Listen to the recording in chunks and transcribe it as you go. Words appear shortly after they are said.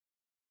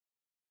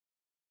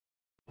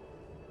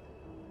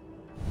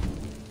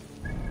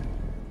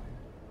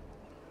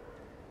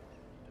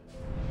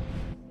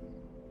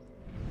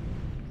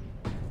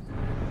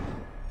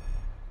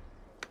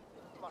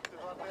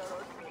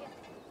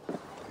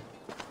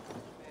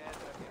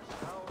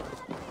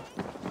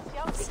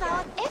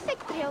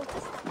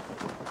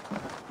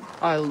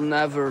I'll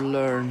never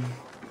learn.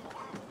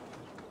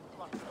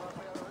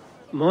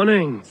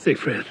 Morning,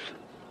 Siegfried.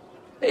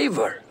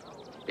 Eivor,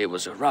 it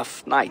was a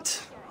rough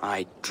night.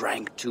 I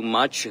drank too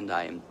much and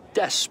I am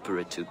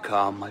desperate to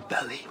calm my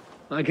belly.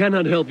 I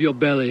cannot help your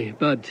belly,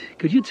 but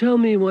could you tell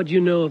me what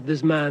you know of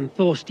this man,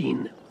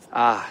 Thorstein?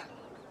 Ah,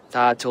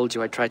 Dad told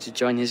you I tried to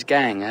join his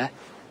gang, eh?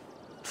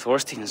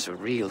 Thorstein is a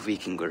real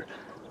Vikinger.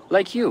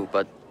 Like you,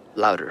 but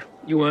louder.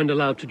 You weren't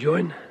allowed to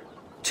join?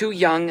 Too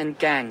young and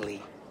gangly.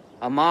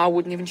 Amar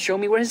wouldn't even show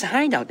me where his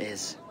hideout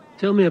is.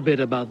 Tell me a bit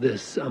about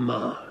this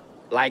Amar.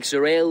 Likes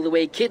her ale the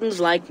way kittens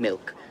like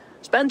milk.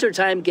 Spends her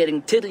time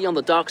getting tiddly on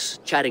the docks,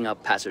 chatting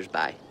up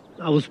passers-by.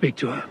 I will speak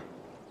to her.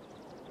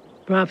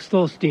 Perhaps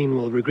Thorstein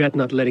will regret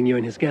not letting you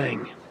in his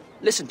gang.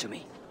 Listen to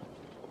me.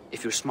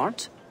 If you're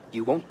smart,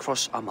 you won't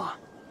cross Amma.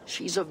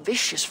 She's a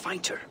vicious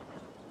fighter.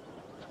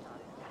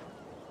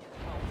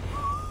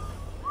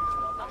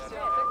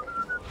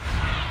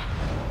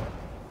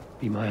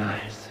 Be my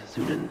eyes,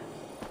 Sunan.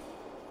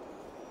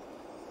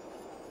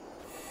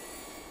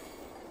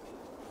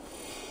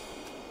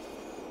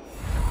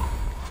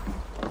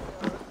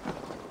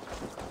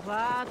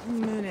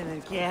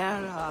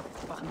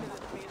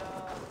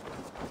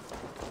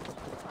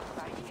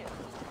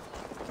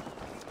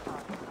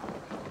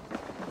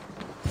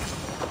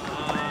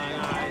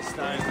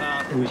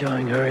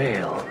 Enjoying her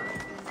ale.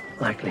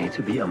 Likely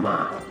to be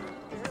Amar.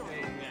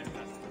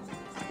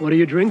 What are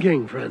you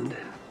drinking, friend?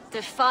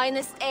 The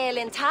finest ale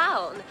in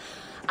town.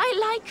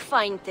 I like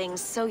fine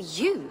things, so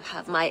you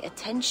have my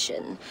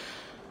attention.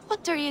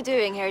 What are you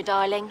doing here,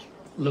 darling?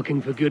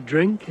 Looking for good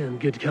drink and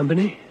good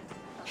company?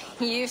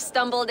 You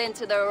stumbled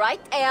into the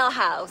right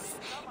alehouse.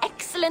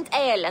 Excellent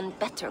ale and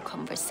better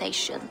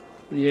conversation.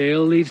 The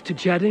ale leads to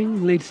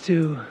chatting, leads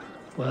to...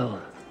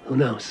 well, who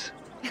knows?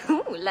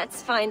 Ooh,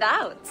 let's find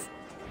out.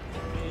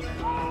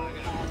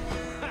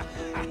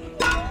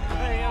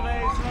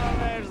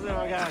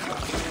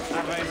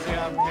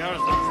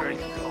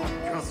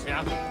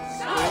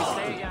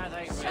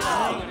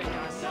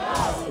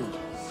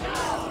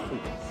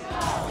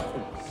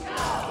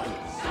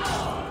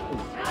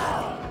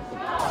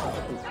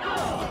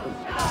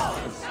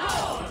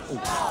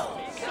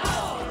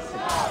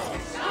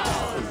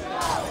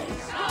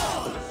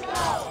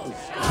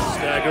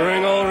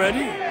 Staggering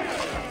already?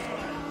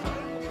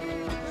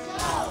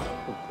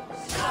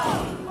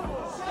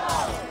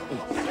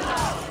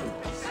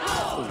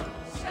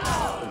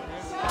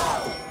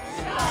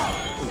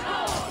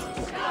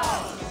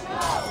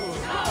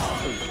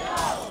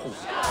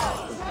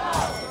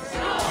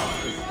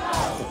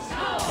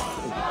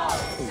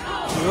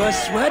 You are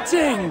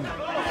sweating!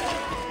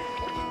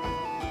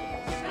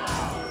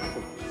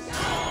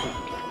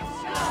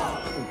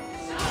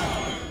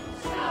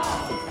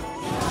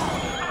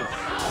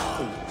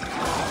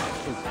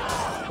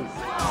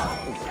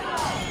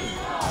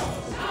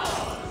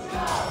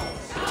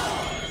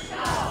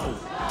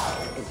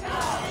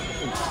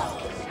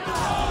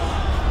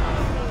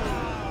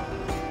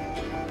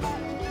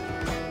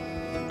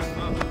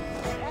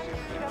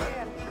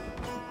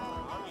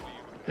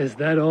 Is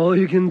that all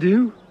you can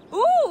do?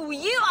 Ooh,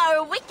 you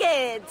are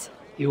wicked!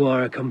 You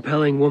are a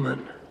compelling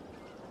woman.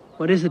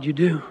 What is it you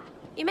do?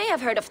 You may have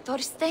heard of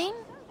Thorstein.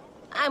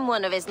 I'm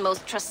one of his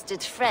most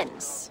trusted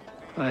friends.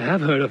 I have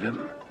heard of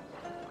him.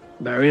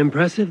 Very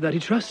impressive that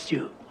he trusts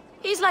you.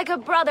 He's like a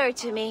brother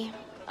to me.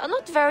 A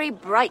not very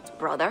bright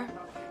brother.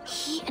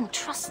 He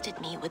entrusted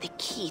me with the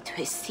key to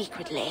his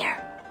secret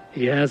lair.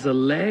 He has a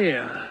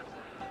lair.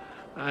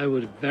 I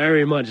would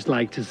very much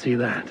like to see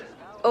that.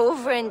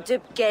 Over in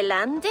Dubke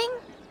Landing?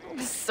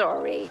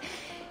 Sorry.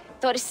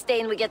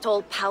 Thorstein would get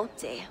all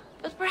pouty.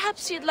 But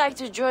perhaps you'd like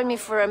to join me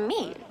for a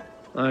meal?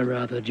 I'd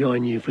rather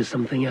join you for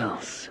something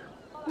else.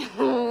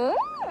 Ooh,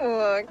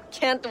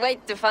 can't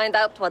wait to find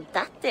out what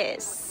that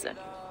is.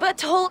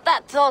 But hold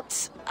that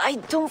thought. I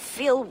don't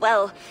feel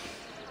well.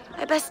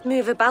 I best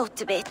move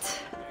about a bit.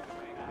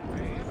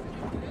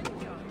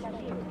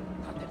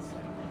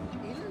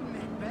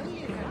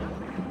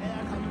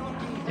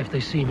 If they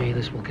see me,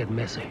 this will get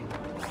messy.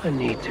 I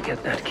need to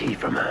get that key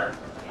from her.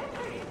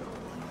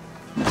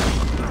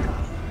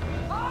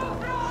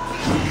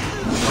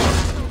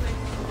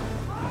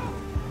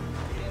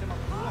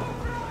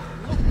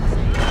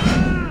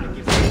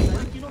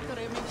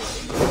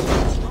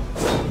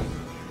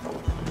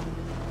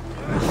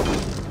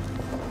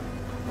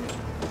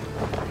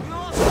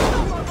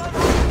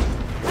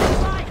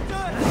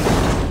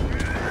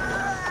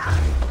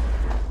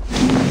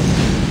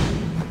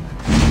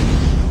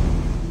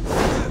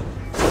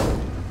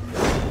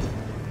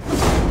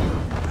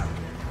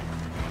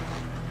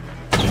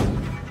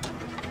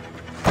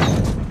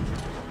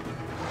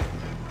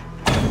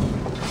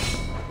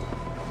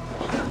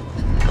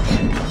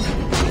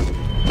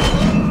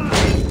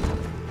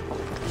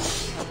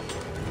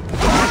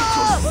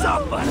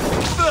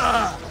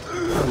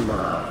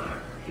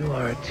 You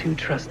are a too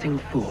trusting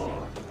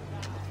fool.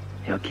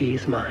 Your key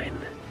is mine.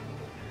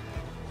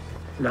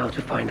 Now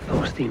to find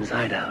Thorstein's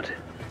hideout.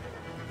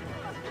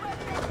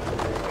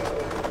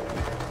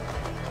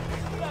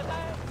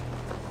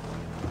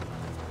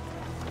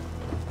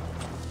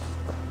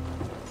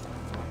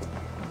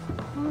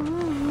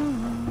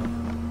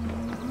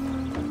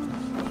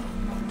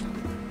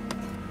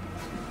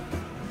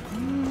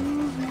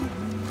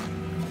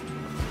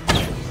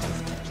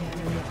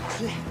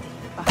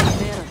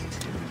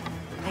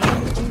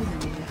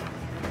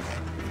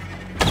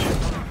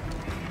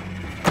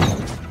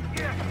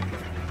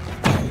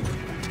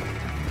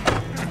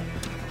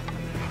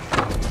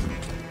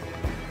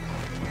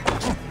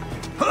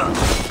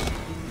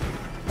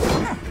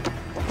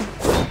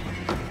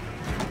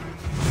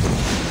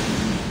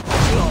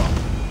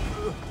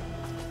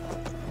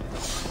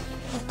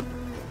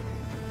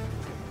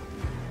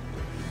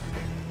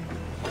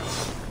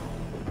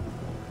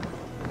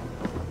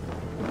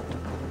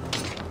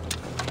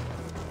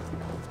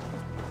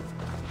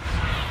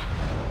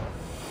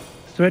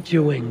 Stretch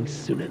your wings,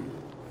 Sunan.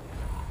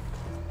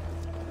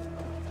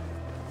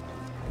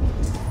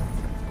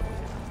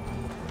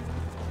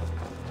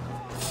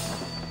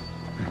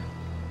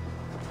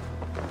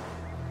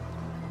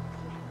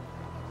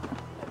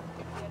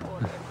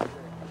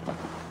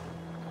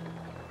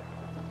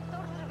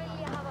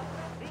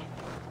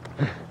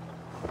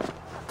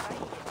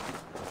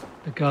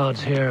 The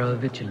guards here are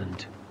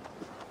vigilant.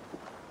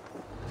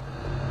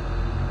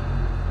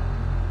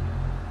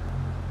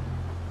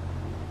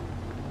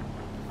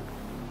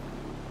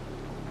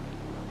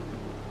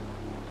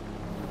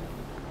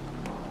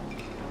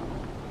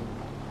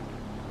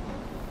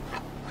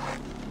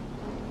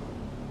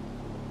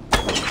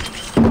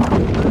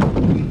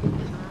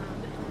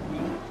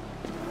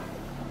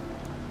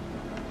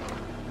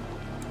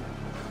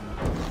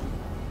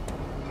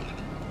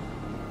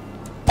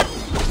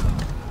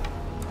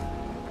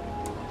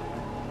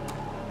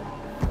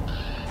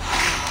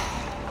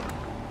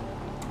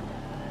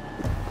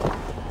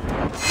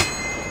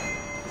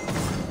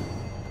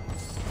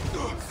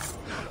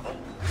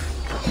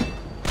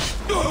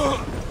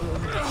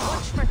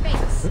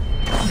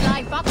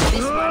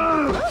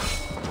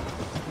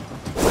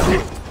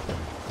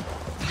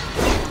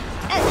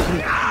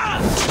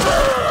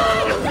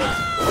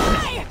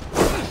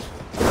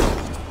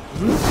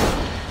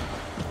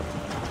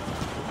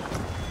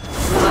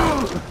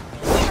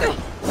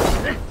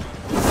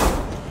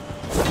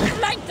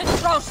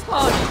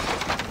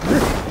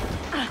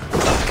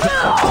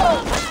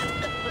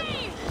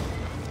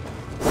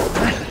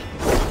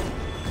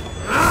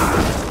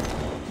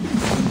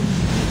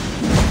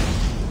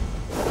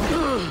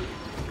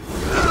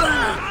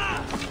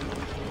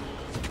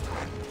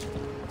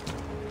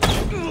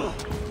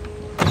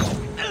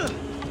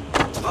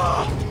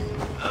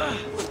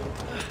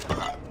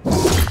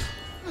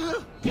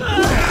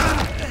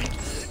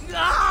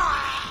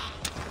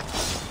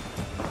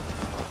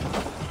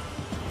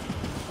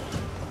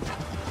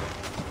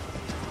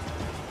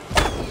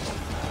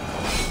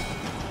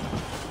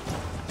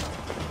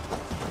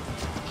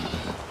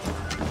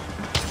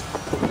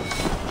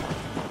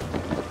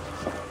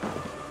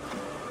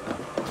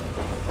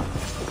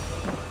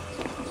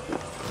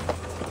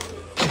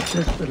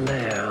 Is this the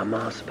lair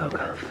Amar spoke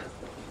of?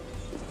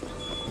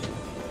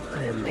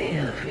 I am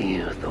here for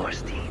you,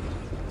 Thorstein.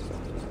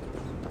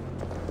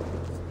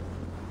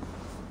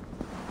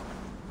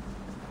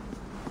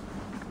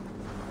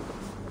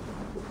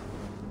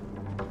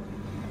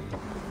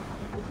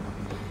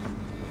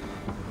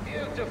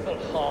 Beautiful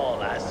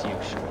hall as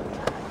usual,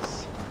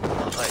 lads.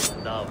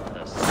 I love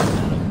the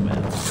smell of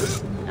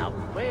wells. Now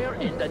where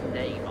in the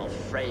name of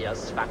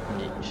Freya's fat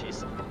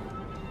ninjas?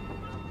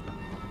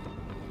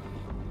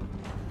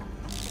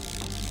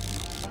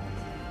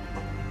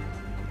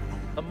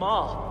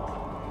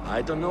 Amar.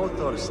 I don't know,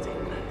 Thorstein.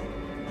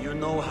 You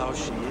know how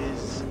she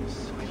is.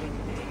 Swilling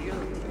nail.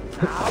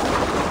 Now.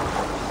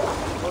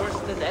 Worse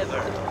than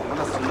ever. We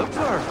must look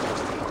for her.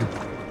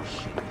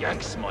 She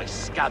yanks my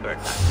scabbard.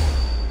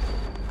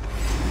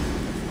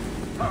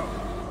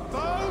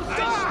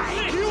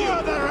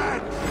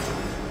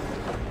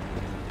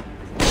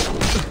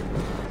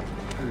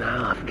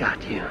 Now I've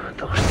got you,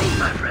 Thorstein,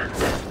 my friend.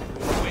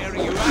 Where are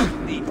you at,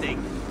 thieving?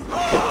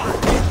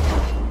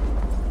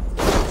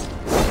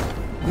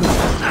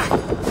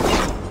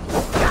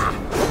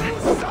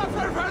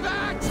 Suffer for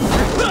that!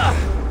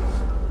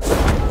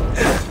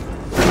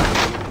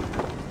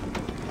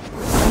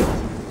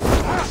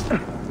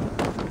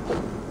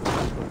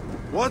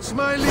 What's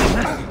my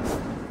lead?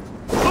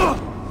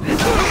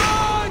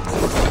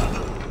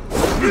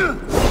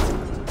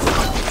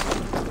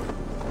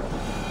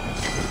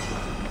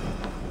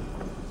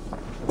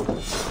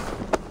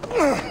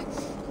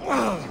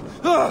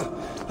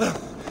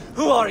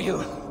 Who are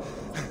you?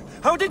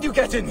 How did you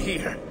get in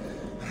here?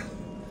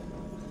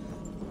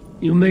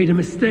 You made a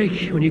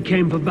mistake when you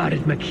came for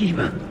Barid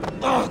Makiva.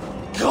 Oh,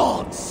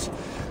 gods!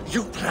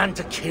 You plan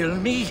to kill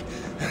me?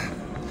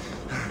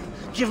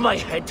 Give my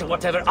head to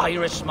whatever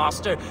Irish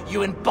master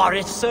you and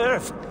Barid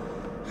serve.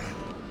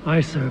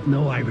 I serve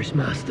no Irish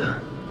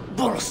master.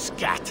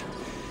 Bullscat!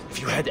 If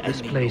you had This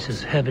any place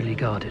is heavily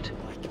guarded.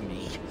 like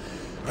me,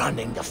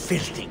 running the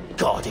filthy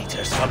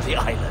god-eaters from the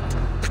island.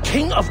 The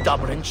King of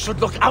Dublin should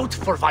look out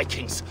for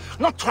Vikings,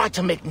 not try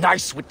to make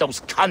nice with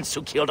those cunts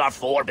who killed our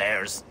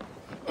forebears.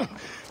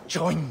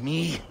 Join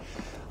me.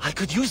 I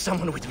could use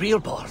someone with real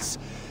balls,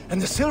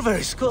 and the silver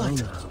is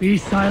good. Be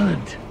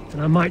silent,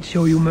 and I might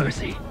show you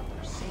mercy.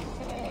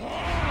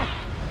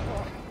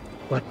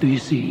 What do you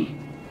see?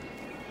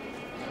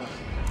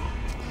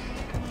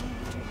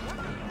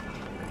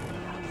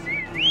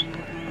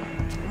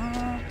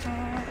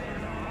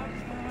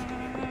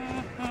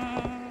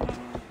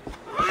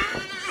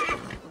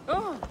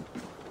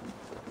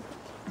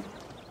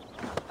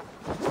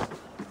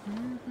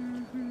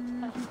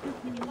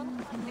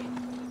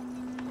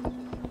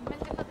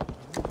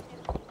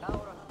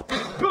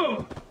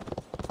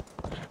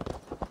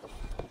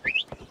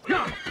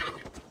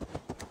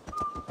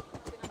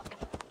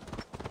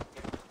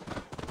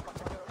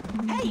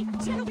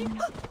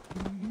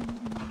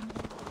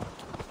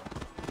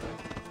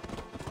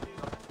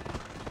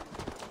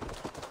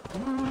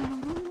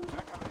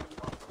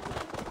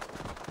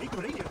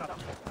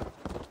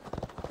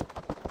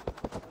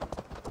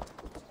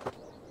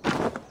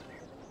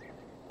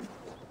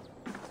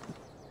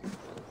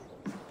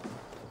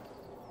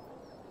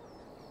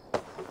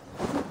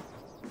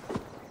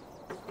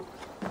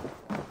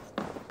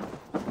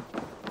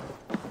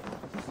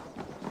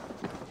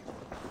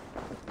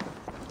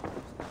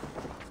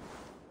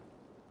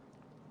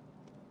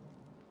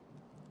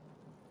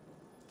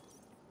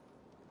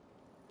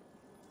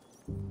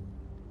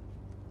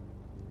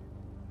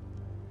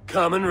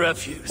 Common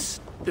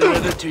refuse.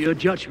 Delivered to your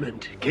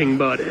judgment, King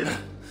Barid.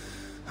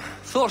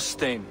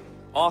 Thorstein,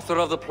 author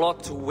of the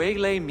plot to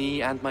waylay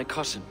me and my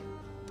cousin.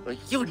 Well,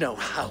 you know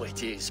how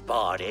it is,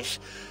 Barid.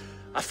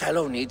 A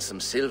fellow needs some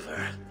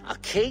silver. A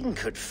king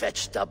could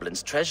fetch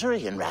Dublin's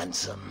treasury in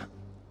ransom.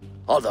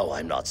 Although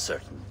I'm not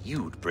certain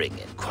you'd bring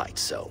in quite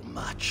so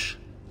much.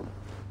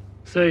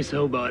 Say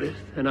so, Barid,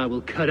 and I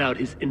will cut out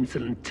his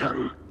insolent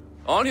tongue.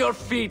 On your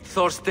feet,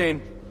 Thorstein.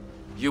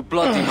 You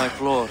bloody my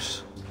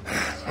floors.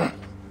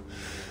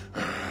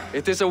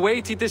 It is a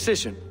weighty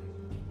decision.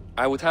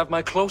 I would have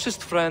my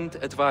closest friend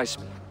advise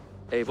me.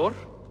 Eivor?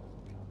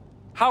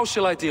 How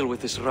shall I deal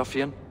with this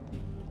ruffian?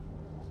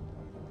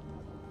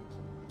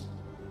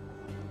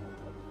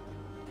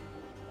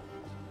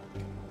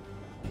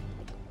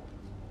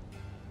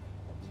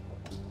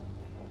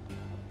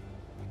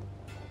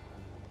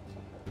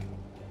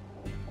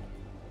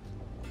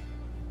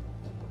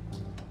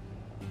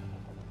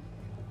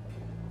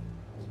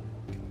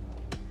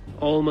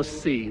 All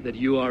must see that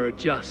you are a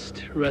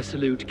just,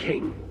 resolute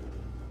king.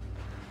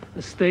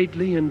 A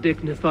stately and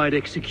dignified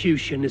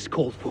execution is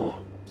called for.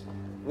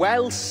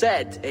 Well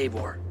said,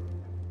 Eivor.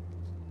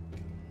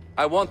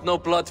 I want no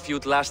blood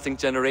feud lasting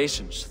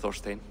generations,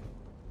 Thorstein.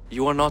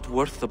 You are not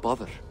worth the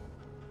bother.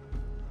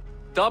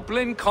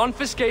 Dublin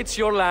confiscates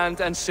your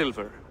land and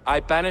silver. I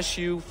banish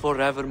you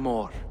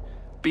forevermore.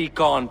 Be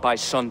gone by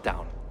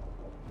sundown.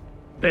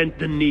 Bend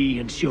the knee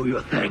and show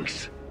your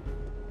thanks.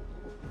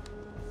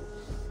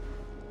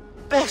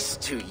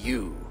 Best to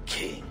you,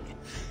 King.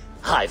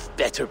 I've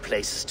better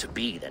places to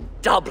be than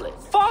Dublin.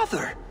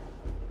 Father!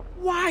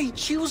 Why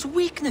choose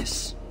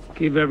weakness?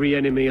 Give every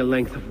enemy a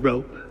length of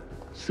rope.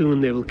 Soon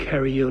they will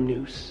carry your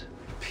noose.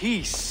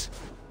 Peace.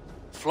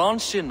 Flann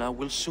Sinna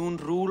will soon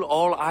rule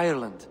all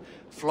Ireland.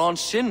 Flann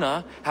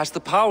Sinna has the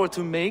power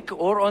to make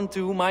or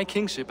undo my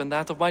kingship and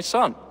that of my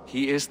son.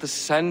 He is the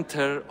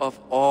center of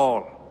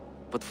all.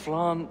 But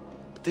Flann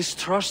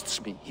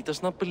distrusts me. He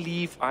does not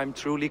believe I'm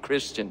truly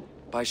Christian.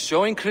 By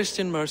showing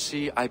Christian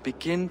mercy, I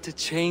begin to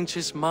change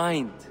his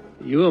mind.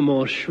 You are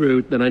more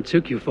shrewd than I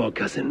took you for,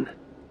 cousin.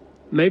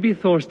 Maybe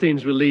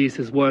Thorstein's release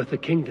is worth a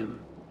kingdom,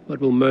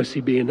 but will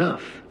mercy be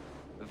enough?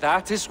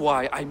 That is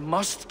why I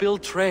must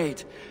build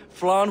trade.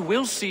 Flann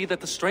will see that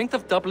the strength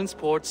of Dublin's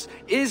ports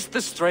is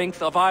the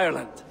strength of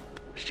Ireland.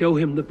 Show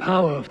him the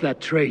power of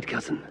that trade,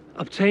 cousin.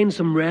 Obtain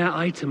some rare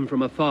item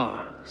from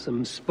afar.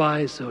 Some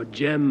spice or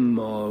gem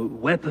or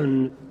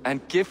weapon.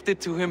 And gift it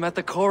to him at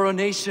the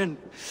coronation.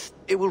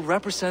 It will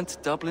represent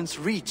Dublin's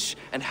reach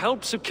and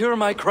help secure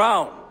my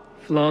crown.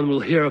 Flann will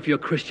hear of your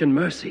Christian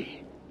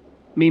mercy.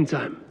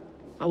 Meantime,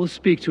 I will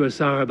speak to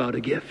Asar about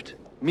a gift.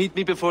 Meet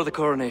me before the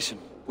coronation.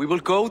 We will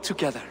go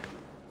together.